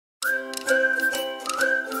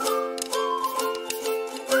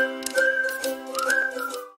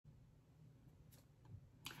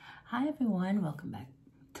welcome back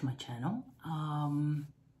to my channel.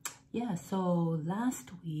 Yeah, so last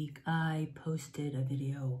week I posted a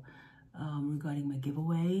video regarding my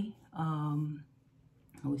giveaway.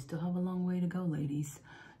 We still have a long way to go, ladies.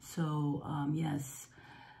 So yes,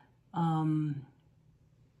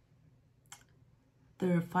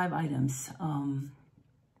 there are 5 items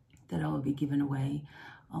that I will be giving away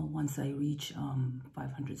once I reach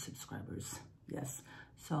 500 subscribers. Yes,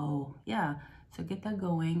 so yeah, so get that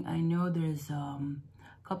going. I know there's a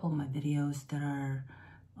couple of my videos that are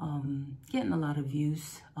getting a lot of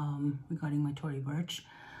views regarding my Tory Burch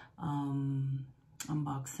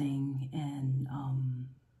unboxing and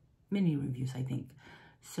mini reviews, I think.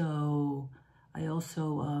 So I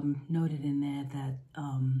also noted in there that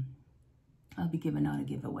I'll be giving out a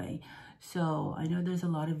giveaway. So I know there's a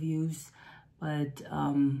lot of views, but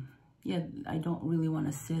yeah, I don't really want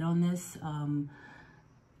to sit on this if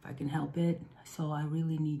I can help it. So I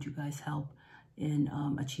really need you guys' help in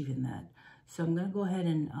achieving that. So I'm going to go ahead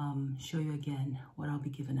and show you again what I'll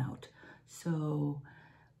be giving out. So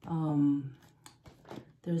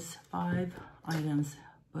there's 5 items,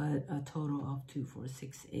 but a total of 2, 4,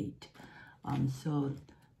 6, 8. So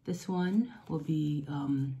this one will be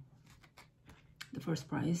the first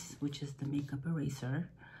prize, which is the makeup eraser.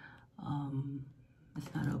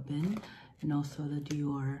 It's not open. And also the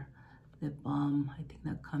Dior lip balm. I think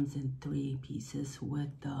that comes in 3 pieces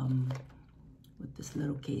with this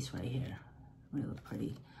little case right here. Really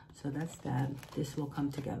pretty. So that's that. This will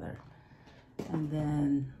come together. And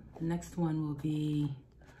then the next one will be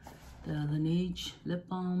the Laneige lip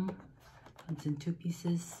balm. Comes in 2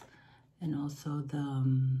 pieces. And also the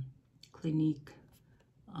Clinique,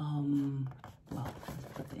 well, let's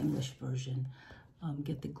put the English version.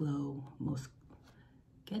 Get the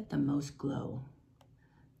most glow.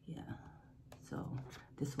 Yeah, so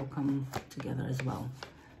this will come together as well.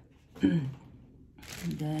 And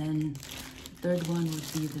then the third one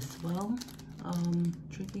would be the Swell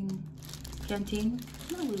drinking canteen.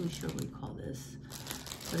 I'm not really sure what we call this,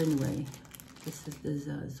 but anyway, this is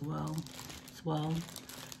Swell.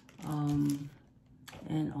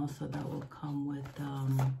 And also that will come with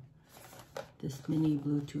this mini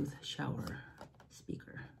Bluetooth shower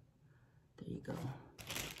speaker. There you go.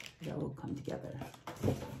 That will come together.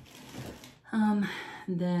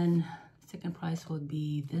 Then second prize would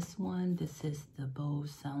be this one. This is the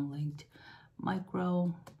Bose SoundLink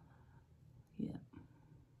Micro. Yeah,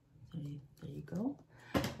 there you go.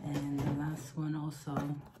 And the last one also,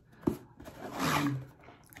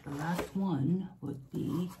 the last one would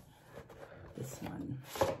be this one.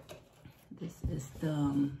 This is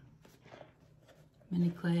the mini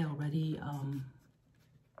clay. Already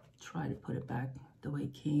try to put it back the way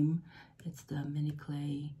it came. It's the mini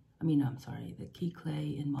clay, the key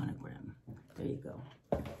clay in monogram. There you go.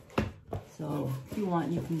 So if you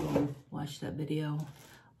want, you can go watch that video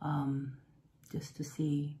just to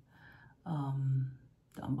see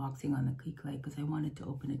the unboxing on the key clay, because I wanted to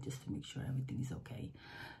open it just to make sure everything is okay.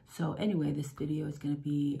 So anyway, this video is going to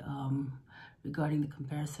be regarding the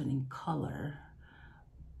comparison in color,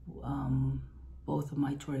 both of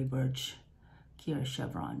my Tory Burch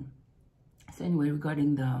Chevron. So anyway,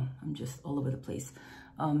 regarding I'm just all over the place.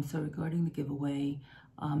 So regarding the giveaway,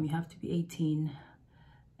 you have to be 18,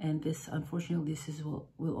 and this, unfortunately,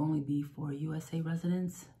 will only be for USA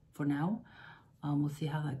residents for now. We'll see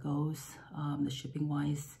how that goes, the shipping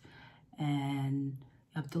wise, and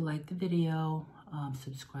you have to like the video,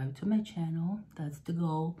 subscribe to my channel. That's the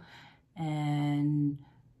goal, and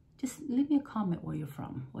just leave me a comment where you're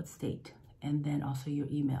from, what state, and then also your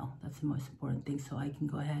email. That's the most important thing, so I can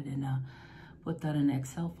go ahead and put that in an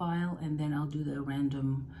Excel file, and then I'll do the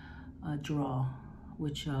random draw,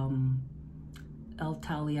 which I'll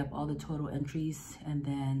tally up all the total entries, and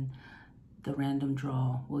then the random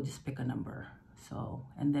draw, we'll just pick a number. So,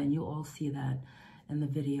 and then you'll all see that in the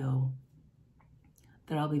video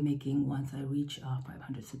that I'll be making once I reach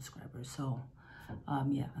 500 subscribers. So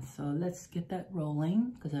yeah, so let's get that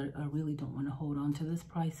rolling, because I really don't want to hold on to these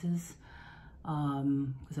prices,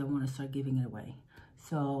 because I want to start giving it away.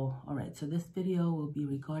 So, all right, so this video will be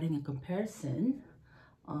regarding a comparison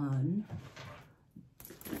on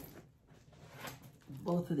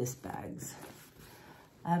both of these bags.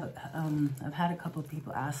 I've had a couple of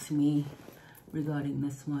people ask me regarding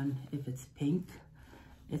this one if it's pink.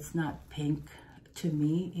 It's not pink. To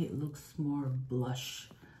me, it looks more blush,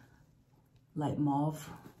 light mauve,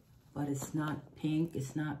 but it's not pink.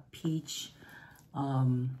 It's not peach.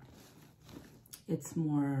 It's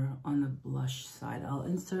more on the blush side. I'll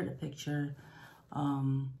insert a picture.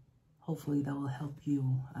 Hopefully that will help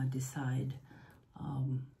you decide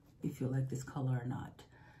if you like this color or not.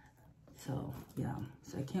 So yeah,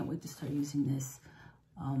 so I can't wait to start using this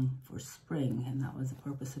for spring, and that was the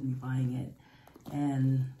purpose of me buying it.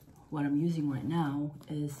 And what I'm using right now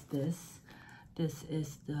is this. This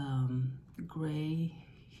is the gray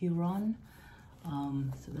Huron.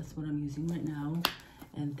 So that's what I'm using right now.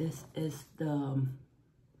 And this is the,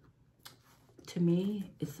 to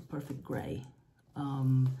me, it's the perfect gray.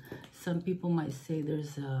 Some people might say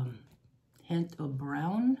there's a hint of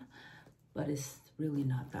brown, but it's really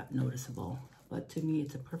not that noticeable. But to me,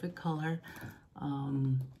 it's a perfect color.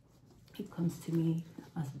 It comes to me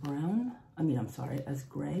as brown. I'm sorry, as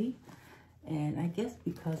gray. And I guess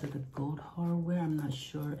because of the gold hardware, I'm not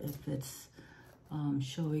sure if it's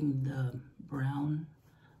showing the brown.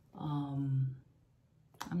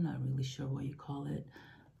 I'm not really sure what you call it,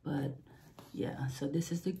 but yeah, so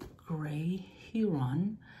this is the gray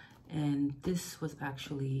Huron, and this was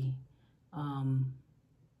actually,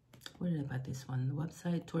 where did I buy this one? The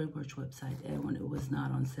website, Tory Burch website, and when it was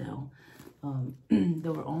not on sale.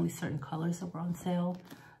 There were only certain colors that were on sale.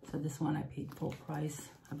 So this one I paid full price.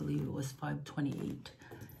 I believe it was $5.28.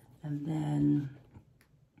 And then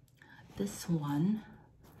this one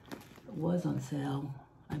was on sale.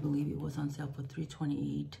 I believe it was on sale for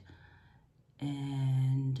 $3.28.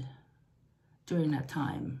 And during that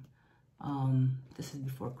time, this is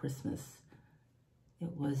before Christmas,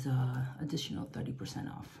 it was additional 30%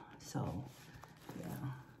 off. So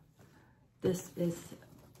yeah, this is,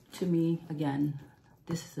 to me, again,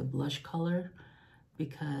 this is a blush color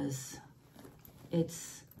because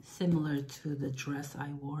it's similar to the dress I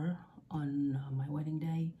wore on my wedding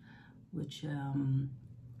day, which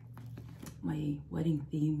my wedding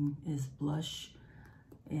theme is blush.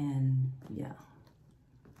 And yeah,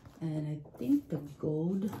 and I think the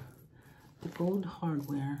gold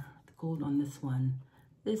hardware, the gold on this one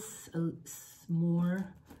is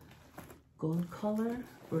more gold color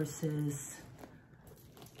versus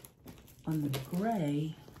on the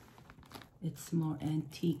gray, it's more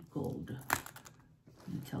antique gold.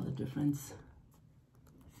 Can you tell the difference?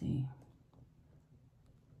 See?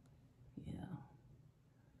 Yeah.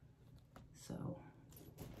 So,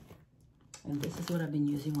 and this is what I've been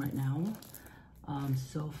using right now.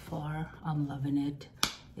 So far, I'm loving it.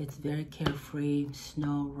 It's very carefree,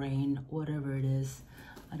 snow, rain, whatever it is.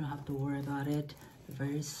 I don't have to worry about it.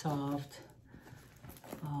 Very soft.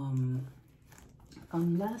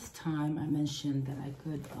 Last time I mentioned that I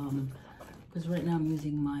could, because right now I'm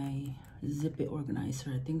using my Zip It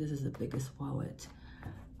organizer. I think this is the biggest wallet,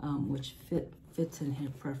 which fits in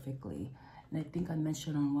here perfectly. And I think I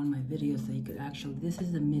mentioned on one of my videos that you could actually, this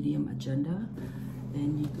is the medium agenda,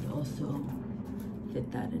 and you could also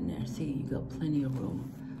fit that in there. See, you got plenty of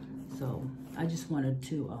room. So I just wanted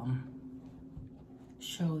to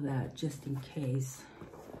show that just in case,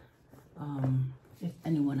 if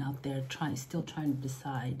anyone out there still trying to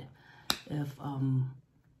decide if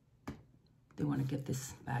they want to get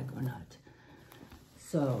this bag or not.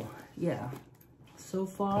 So yeah, so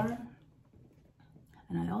far.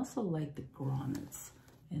 And I also like the grommets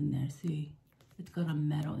in there. See, it's got a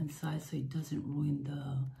metal inside so it doesn't ruin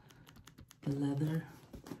the leather.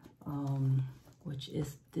 Which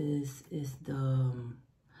is, this is the,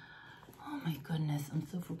 oh my goodness, I'm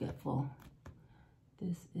so forgetful.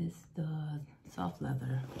 This is the soft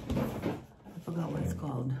leather. I forgot what it's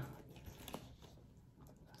called.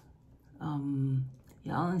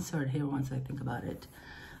 Yeah, I'll insert here once I think about it.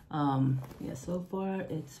 Yeah, so far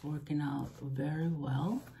it's working out very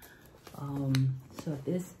well. So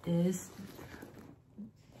this is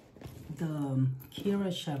the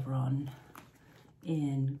Chevron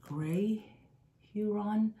in gray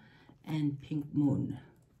Huron and pink moon.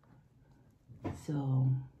 So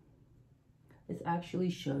it's actually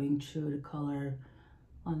showing true to color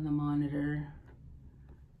on the monitor,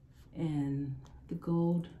 and the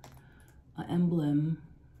gold emblem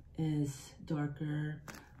is darker.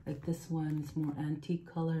 Like this one is more antique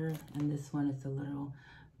color, and this one is a little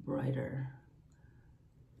brighter.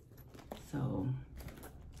 So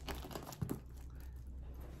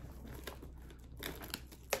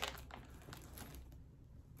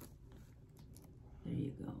there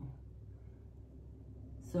you go.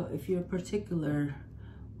 So if you're particular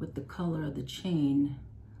with the color of the chain,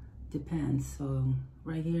 depends. So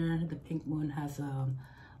right here, the pink one has a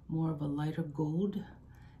more of a lighter gold,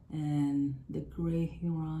 and the gray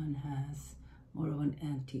Huron has more of an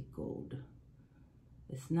antique gold.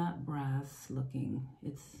 It's not brass looking,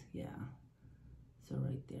 it's, yeah. So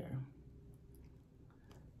right there.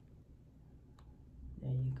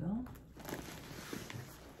 There you go.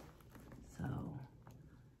 So,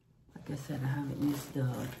 like I said, I haven't used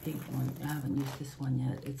the pink one. I haven't used this one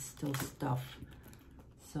yet. It's still stuff.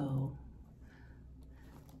 So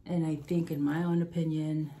And I think, in my own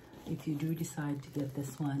opinion, if you do decide to get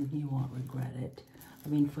this one, you won't regret it. I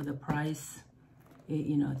mean, for the price,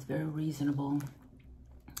 you know, it's very reasonable.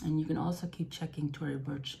 And you can also keep checking Tory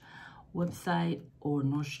Burch website or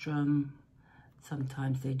Nordstrom.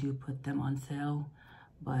 Sometimes they do put them on sale,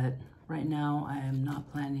 but right now I am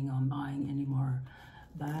not planning on buying any more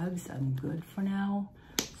bags. I'm good for now.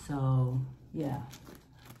 So yeah,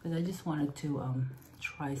 because I just wanted to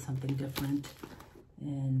try something different.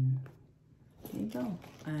 And there you go.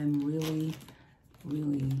 I'm really,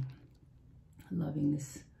 really loving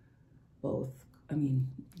this, both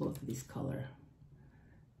of these color.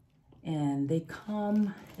 And they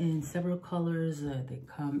come in several colors. They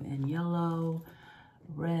come in yellow,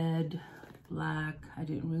 red, black. I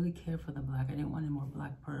didn't really care for the black. I didn't want any more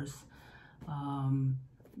black purse.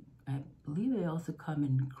 I believe they also come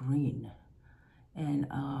in green and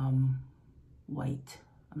white.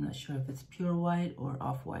 I'm not sure if it's pure white or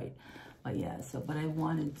off-white, but yeah. But I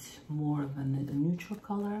wanted more of a neutral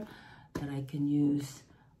color that I can use.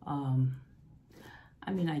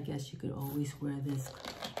 I mean, I guess you could always wear this,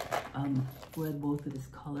 wear both of this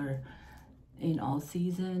color in all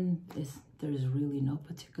season. There's really no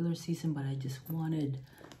particular season, but I just wanted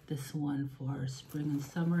this one for spring and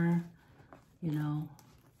summer, you know.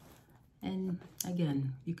 And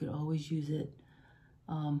again, you could always use it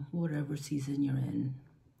whatever season you're in.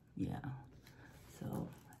 Yeah. So,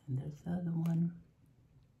 and there's the other one.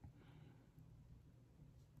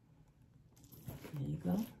 There you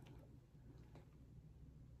go.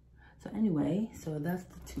 So anyway, so that's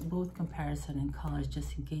the both comparison in colors,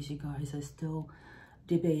 just in case you guys are still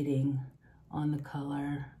debating on the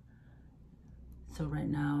color. So right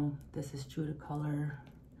now, this is true to color.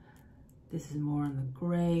 This is more on the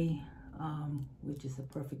gray, which is a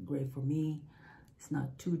perfect gray for me. It's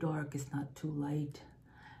not too dark, it's not too light.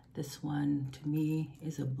 This one, to me,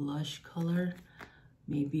 is a blush color,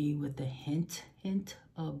 maybe with a hint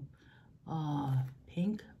of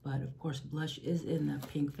pink, but of course blush is in the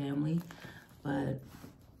pink family, but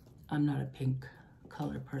I'm not a pink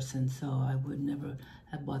color person, so I would never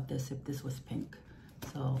have bought this if this was pink.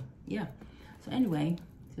 So yeah, so anyway,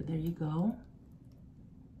 so there you go.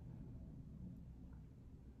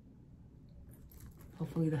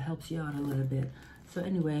 Hopefully that helps you out a little bit. So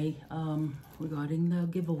anyway, regarding the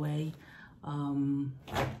giveaway,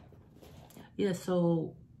 yeah,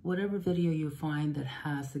 so whatever video you find that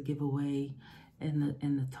has the giveaway in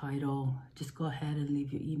the title, just go ahead and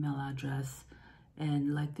leave your email address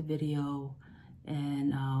and like the video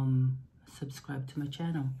and subscribe to my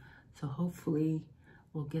channel. So hopefully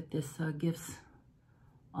we'll get this gifts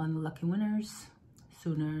on the lucky winners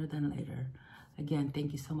sooner than later. Again,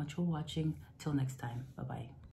 thank you so much for watching. Till next time, bye-bye.